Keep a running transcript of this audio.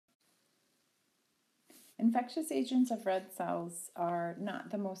Infectious agents of red cells are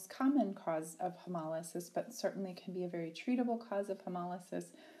not the most common cause of hemolysis, but certainly can be a very treatable cause of hemolysis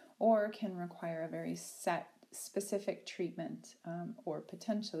or can require a very set specific treatment or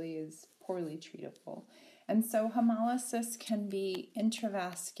potentially is poorly treatable. And so hemolysis can be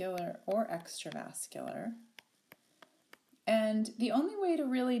intravascular or extravascular. And the only way to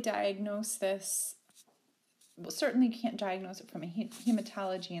really diagnose this, well, certainly you can't diagnose it from a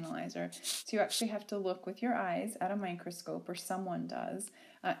hematology analyzer, so you actually have to look with your eyes at a microscope, or someone does.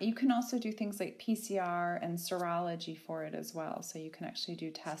 You can also do things like PCR and serology for it as well, so you can actually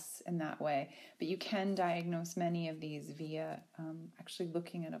do tests in that way. But you can diagnose many of these via actually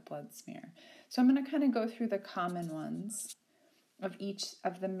looking at a blood smear. So I'm going to kind of go through the common ones of each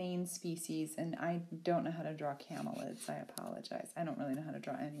of the main species, and I don't know how to draw camelids. I apologize. I don't really know how to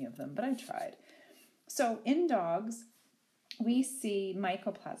draw any of them, but I tried. So in dogs, we see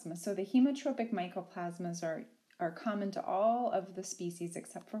mycoplasma. So the hemotropic mycoplasmas are common to all of the species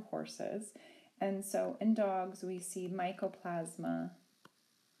except for horses. And so in dogs, we see mycoplasma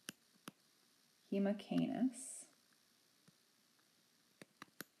hemicanus.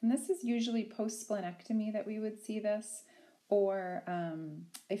 And this is usually post-splenectomy that we would see this, or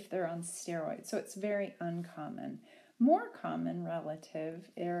if they're on steroids. So it's very uncommon. More common relative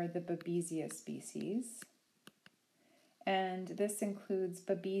are the Babesia species. And this includes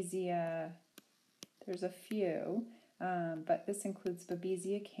Babesia, there's a few, but this includes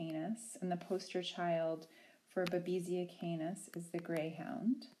Babesia canis, and the poster child for Babesia canis is the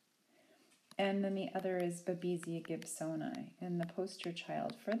greyhound. And then the other is Babesia gibsoni, and the poster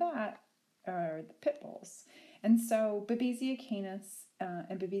child for that are the pit bulls. And so Babesia canis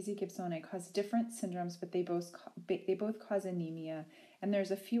and Babesia gibsoni cause different syndromes, but they both cause anemia, and there's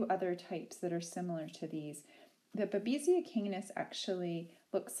a few other types that are similar to these. The Babesia canis actually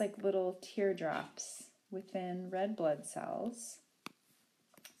looks like little teardrops within red blood cells.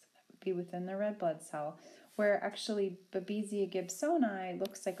 So that would be within the red blood cell, where actually Babesia gibsoni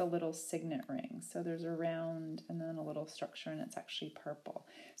looks like a little signet ring. So there's a round and then a little structure, and it's actually purple.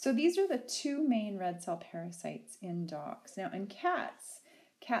 So these are the two main red cell parasites in dogs. Now in cats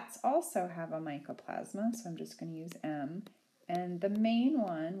also have a mycoplasma, so I'm just going to use M. And the main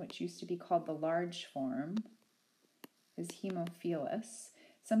one, which used to be called the large form, is Haemophilus.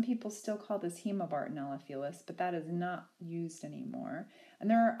 Some people still call this Hemobartonella, but that is not used anymore. And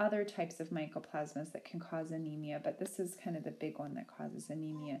there are other types of mycoplasmas that can cause anemia, but this is kind of the big one that causes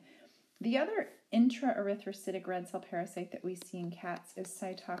anemia. The other intraerythrocytic red cell parasite that we see in cats is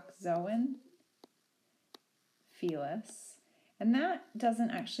Cytoxoan felis. And that doesn't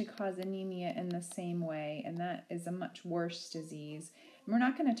actually cause anemia in the same way, and that is a much worse disease. And we're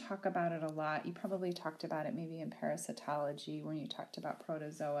not going to talk about it a lot. You probably talked about it maybe in parasitology when you talked about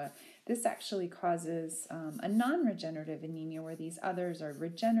protozoa. This actually causes a non-regenerative anemia, where these others are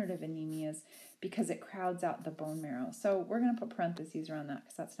regenerative anemias because it crowds out the bone marrow. So we're going to put parentheses around that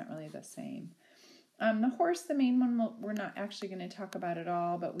because that's not really the same. The horse, the main one, we're not actually going to talk about at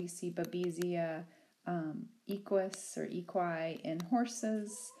all, but we see Babesia equus or equi in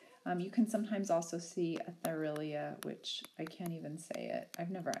horses. You can sometimes also see a Therilia, which I can't even say it. I've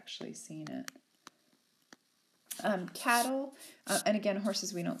never actually seen it. Cattle, and again,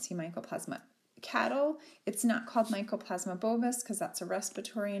 horses, we don't see mycoplasma. Cattle, it's not called Mycoplasma bovis because that's a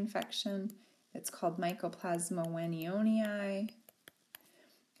respiratory infection. It's called Mycoplasma wenionii.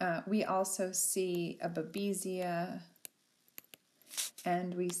 We also see a Babesia,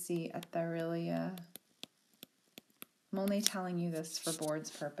 and we see a Therilia. I'm only telling you this for board's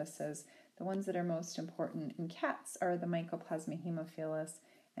purposes. The ones that are most important in cats are the Mycoplasma haemophilus,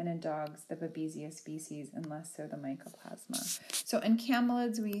 and in dogs, the Babesia species, and less so the Mycoplasma. So in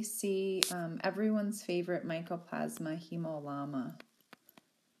camelids, we see everyone's favorite Mycoplasma haemolama,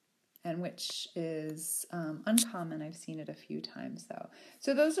 and which is uncommon. I've seen it a few times, though.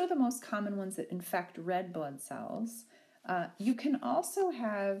 So those are the most common ones that infect red blood cells. You can also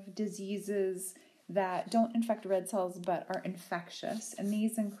have diseases that don't infect red cells but are infectious, and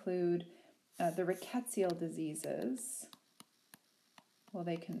these include the rickettsial diseases. Well,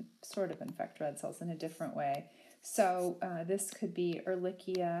 they can sort of infect red cells in a different way. So this could be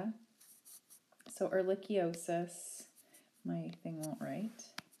Ehrlichia, so ehrlichiosis. My thing won't write.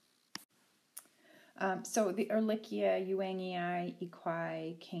 So the Ehrlichia, Ewingii,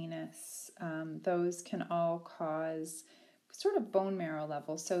 equi, canis, those can all cause sort of bone marrow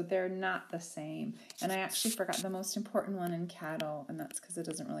level, so they're not the same. And I actually forgot the most important one in cattle, and that's because it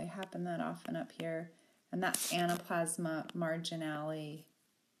doesn't really happen that often up here, and that's Anaplasma marginale.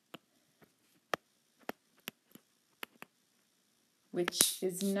 which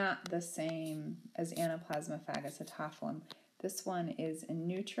is not the same as Anaplasma phagocytophilum. This one is in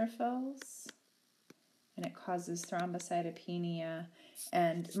neutrophils, and it causes thrombocytopenia,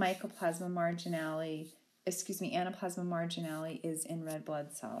 and Anaplasma marginale is in red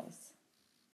blood cells.